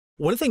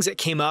One of the things that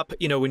came up,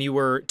 when you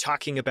were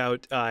talking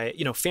about,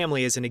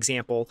 family as an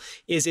example,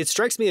 is it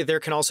strikes me that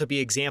there can also be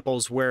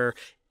examples where,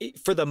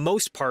 for the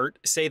most part,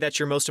 say that's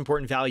your most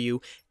important value.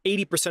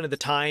 80% of the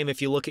time,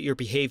 if you look at your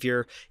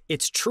behavior,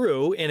 it's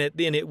true, and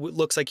it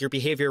looks like your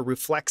behavior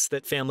reflects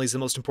that family is the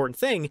most important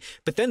thing.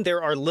 But then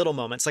there are little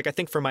moments. Like I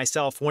think for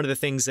myself, one of the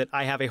things that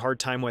I have a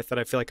hard time with, that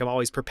I feel like I'm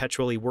always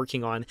perpetually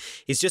working on,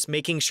 is just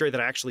making sure that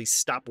I actually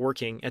stop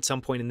working at some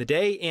point in the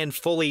day and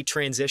fully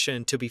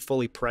transition to be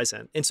fully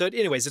present. And so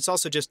anyways, it's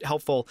also just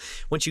helpful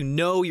once you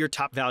know your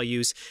top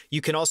values,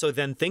 you can also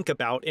then think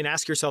about and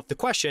ask yourself the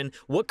question,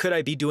 what could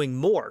I be doing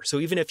more? So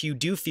even if you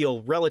do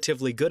feel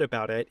relatively good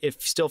about it,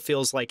 it still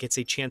feels like it's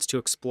a chance to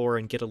explore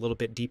and get a little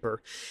bit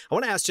deeper. I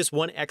want to ask just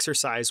one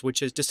exercise,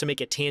 which is just to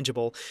make it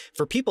tangible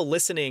for people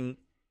listening.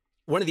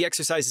 One of the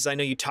exercises I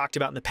know you talked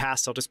about in the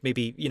past, I'll just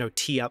maybe,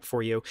 tee up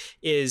for you,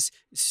 is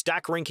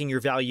stack ranking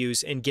your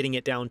values and getting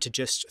it down to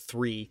just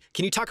 3.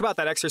 Can you talk about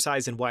that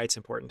exercise and why it's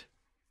important?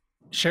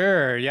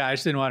 Sure. Yeah, I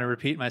just didn't want to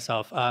repeat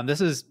myself.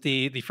 This is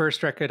the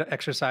first record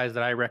exercise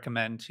that I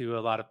recommend to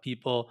a lot of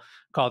people,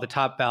 called the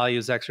top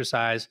values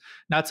exercise.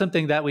 Not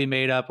something that we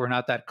made up. We're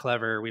not that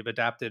clever. We've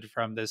adapted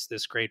from this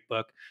great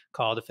book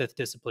called The Fifth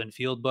Discipline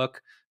Field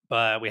Book.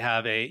 But we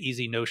have a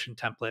easy Notion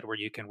template where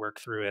you can work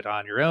through it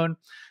on your own.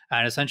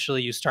 And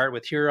essentially you start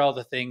with, here are all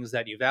the things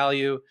that you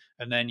value.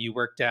 And then you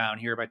work down,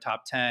 here are my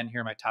top 10,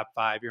 here are my top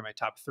 5, here are my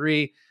top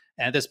 3.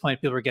 And at this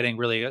point, people are getting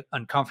really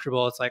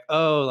uncomfortable. It's like,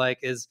 oh, like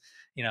is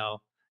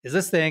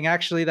this thing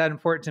actually that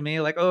important to me?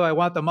 Like, oh, I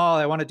want them all.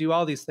 I want to do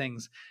all these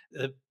things.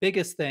 The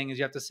biggest thing is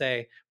you have to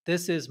say,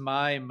 this is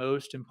my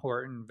most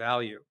important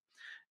value.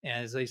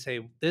 And as they say,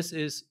 this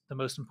is the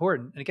most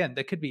important. And again,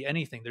 that could be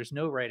anything. There's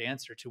no right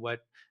answer to what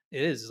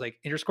it is. It's like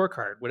in your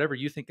scorecard, whatever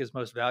you think is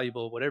most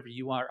valuable, whatever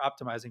you are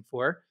optimizing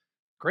for,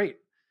 great.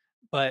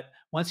 But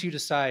once you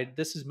decide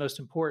this is most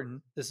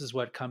important, this is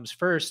what comes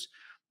first,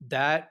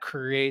 that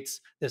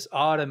creates this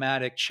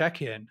automatic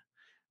check-in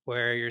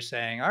where you're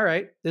saying, all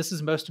right, this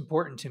is most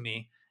important to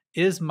me.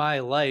 Is my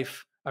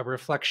life a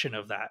reflection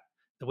of that?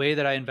 The way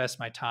that I invest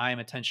my time,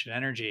 attention,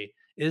 energy,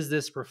 is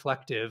this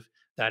reflective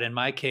that in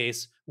my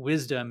case,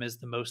 wisdom is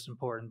the most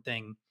important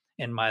thing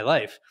in my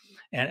life?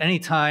 And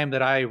anytime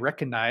that I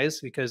recognize,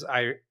 because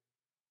I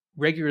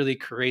regularly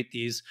create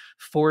these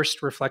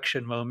forced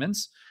reflection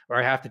moments where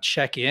I have to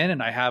check in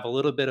and I have a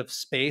little bit of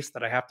space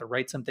that I have to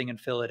write something and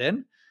fill it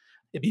in.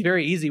 It'd be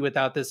very easy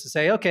without this to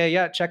say, okay,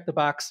 yeah, check the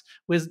box.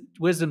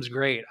 Wisdom's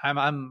great.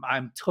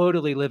 I'm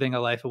totally living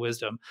a life of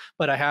wisdom.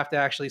 But I have to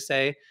actually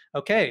say,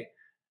 okay,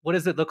 what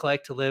does it look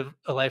like to live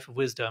a life of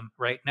wisdom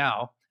right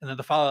now? And then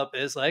the follow-up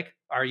is like,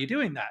 are you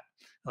doing that?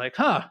 Like,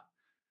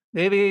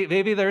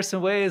 maybe there's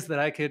some ways that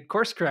I could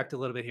course correct a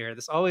little bit here.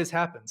 This always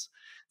happens.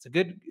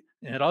 And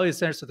it always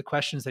starts with the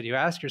questions that you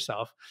ask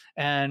yourself.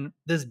 And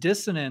this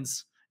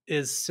dissonance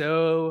is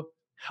so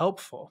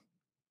helpful.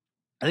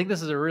 I think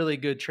this is a really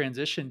good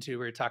transition to,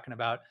 we're talking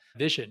about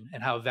vision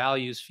and how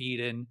values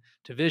feed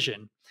into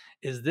vision.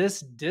 Is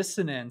this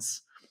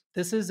dissonance,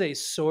 this is a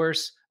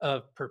source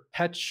of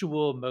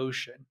perpetual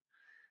motion,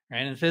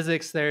 right? In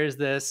physics, there's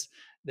this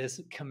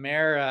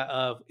chimera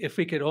of, if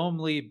we could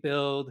only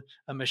build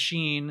a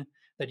machine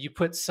that you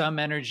put some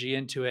energy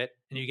into it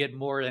and you get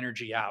more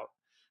energy out,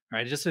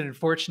 right? Just an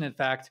unfortunate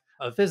fact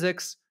of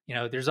physics.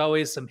 There's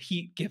always some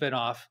heat given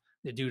off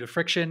due to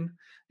friction.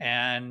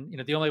 And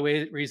the only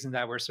reason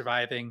that we're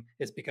surviving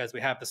is because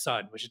we have the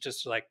sun, which is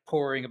just like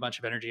pouring a bunch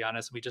of energy on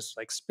us. And we just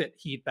like spit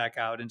heat back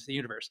out into the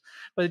universe.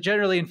 But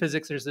generally in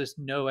physics, there's this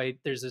no way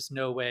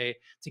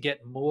to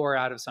get more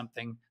out of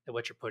something than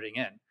what you're putting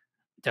in.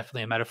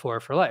 Definitely a metaphor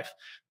for life.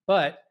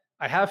 But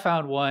I have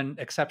found one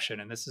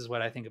exception, and this is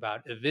what I think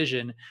about a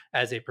vision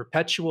as a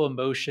perpetual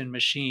motion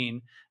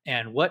machine.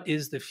 And what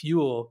is the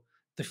fuel?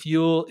 The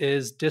fuel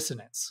is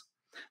dissonance.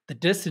 The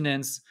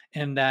dissonance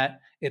in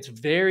that it's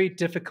very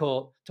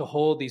difficult to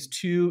hold these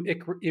two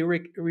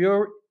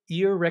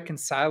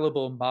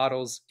irreconcilable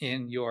models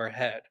in your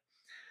head.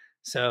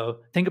 So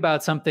think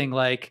about something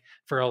like,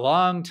 for a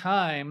long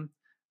time,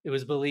 it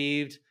was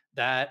believed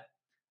that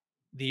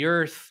the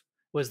Earth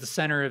was the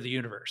center of the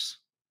universe,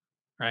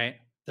 right?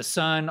 The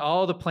sun,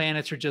 all the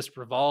planets are just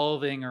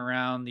revolving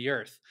around the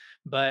Earth.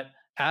 But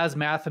as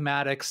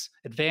mathematics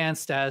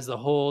advanced, as the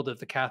hold of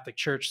the Catholic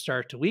Church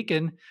start to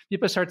weaken,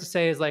 people start to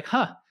say, is like,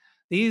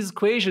 these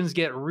equations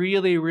get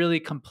really,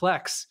 really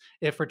complex.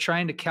 If we're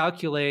trying to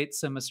calculate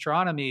some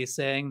astronomy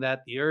saying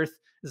that the Earth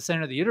is the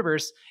center of the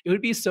universe, it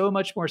would be so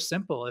much more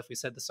simple if we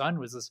said the sun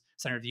was the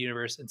center of the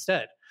universe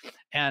instead.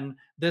 And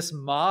this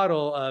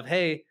model of,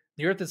 hey,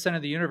 the Earth is the center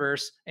of the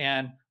universe,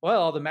 and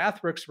well, the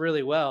math works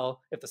really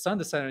well. If the sun's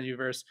the center of the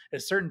universe, at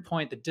a certain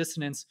point, the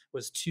dissonance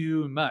was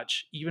too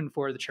much, even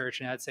for the church.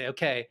 And I'd say,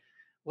 okay,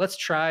 let's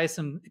try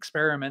some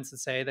experiments and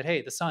say that,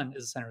 hey, the sun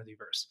is the center of the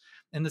universe.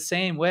 In the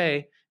same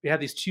way, we have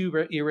these two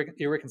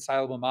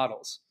irreconcilable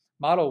models.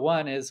 Model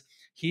one is,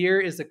 here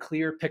is a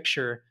clear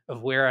picture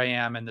of where I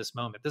am in this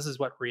moment. This is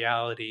what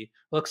reality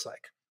looks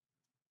like.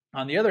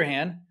 On the other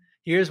hand,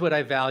 here's what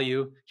I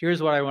value.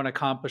 Here's what I want to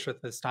accomplish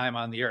with this time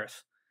on the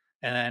Earth.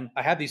 And then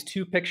I have these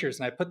two pictures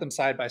and I put them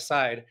side by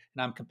side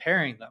and I'm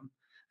comparing them.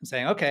 I'm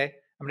saying, okay,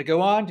 I'm going to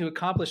go on to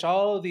accomplish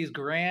all of these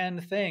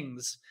grand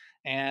things.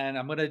 And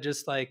I'm going to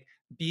just like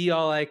be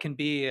all I can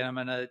be. And I'm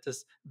going to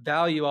just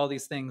value all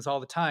these things all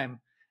the time.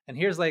 And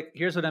here's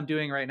what I'm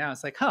doing right now.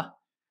 It's like, huh,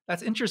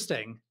 that's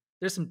interesting.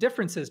 There's some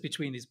differences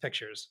between these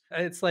pictures.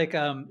 It's like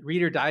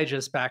Reader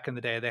Digest back in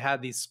the day. They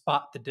had these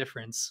spot the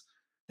difference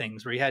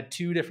things where you had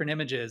two different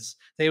images.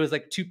 Say it was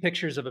like two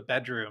pictures of a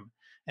bedroom,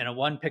 and in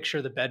one picture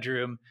of the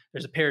bedroom,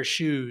 there's a pair of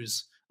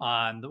shoes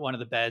on one of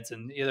the beds,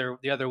 and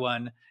the other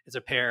one is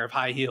a pair of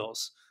high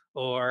heels.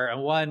 Or in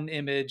one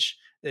image,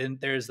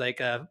 and there's like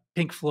a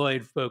Pink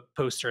Floyd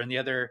poster, and the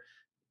other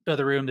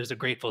room there's a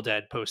Grateful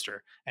Dead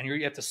poster, and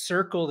you have to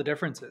circle the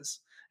differences.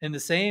 In the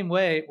same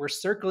way, we're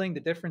circling the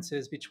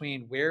differences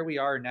between where we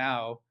are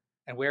now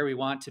and where we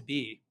want to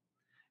be.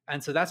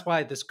 And so that's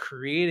why this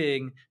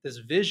creating this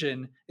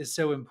vision is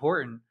so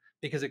important,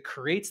 because it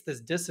creates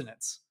this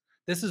dissonance.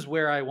 This is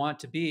where I want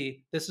to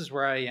be. This is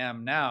where I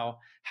am now.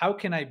 How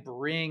can I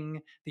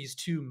bring these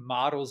two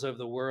models of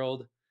the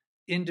world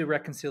into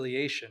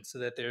reconciliation so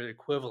that they're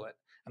equivalent?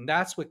 And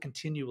that's what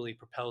continually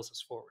propels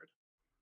us forward.